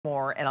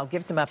more, and I'll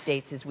give some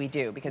updates as we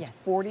do, because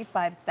Yes.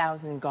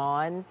 45,000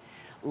 gone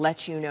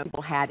lets you know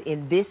people had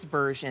in this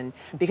version,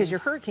 because your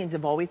hurricanes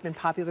have always been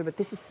popular, but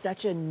this is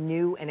such a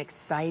new and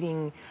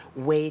exciting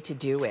way to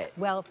do it.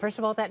 Well, first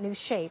of all, that new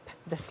shape,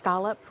 the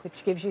scallop,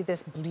 which gives you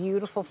this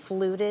beautiful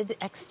fluted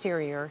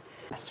exterior.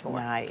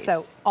 Nice.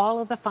 So all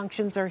of the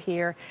functions are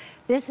here.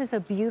 This is a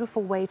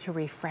beautiful way to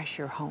refresh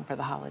your home for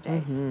the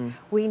holidays.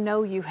 We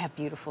know you have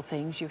beautiful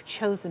things. You've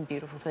chosen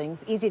beautiful things.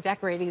 Easy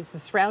decorating is to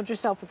surround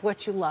yourself with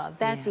what you love.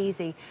 That's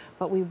easy.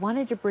 But we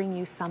wanted to bring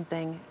you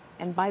something.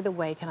 And by the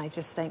way, can I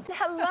just thank...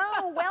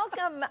 Hello,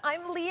 welcome.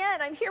 I'm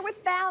Leanne. I'm here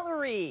with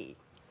Valerie.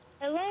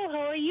 Hello,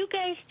 how are you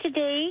guys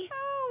today?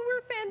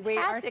 Oh, we're We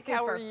are fantastic. super.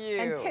 How are you?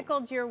 And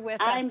tickled you're with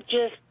us. I'm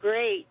just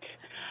great.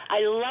 I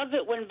love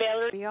it when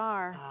Valerie... We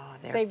are. Oh,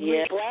 there They've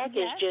Yeah, black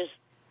is just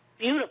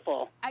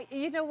beautiful.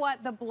 You know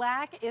what? The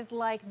black is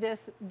like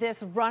this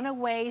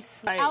runaway,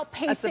 Right.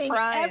 outpacing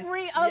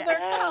every other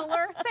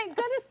color. Thank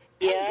goodness.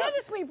 Thank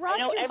goodness we brought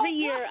you every home.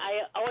 year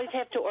I always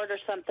have to order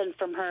something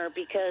from her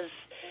because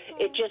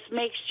it just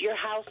makes your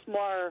house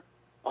more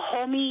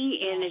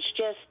homey and it's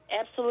just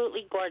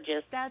absolutely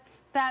gorgeous.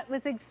 That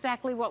was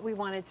exactly what we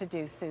wanted to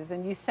do,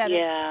 Susan. You said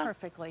it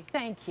perfectly.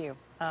 Thank you.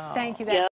 Thank you.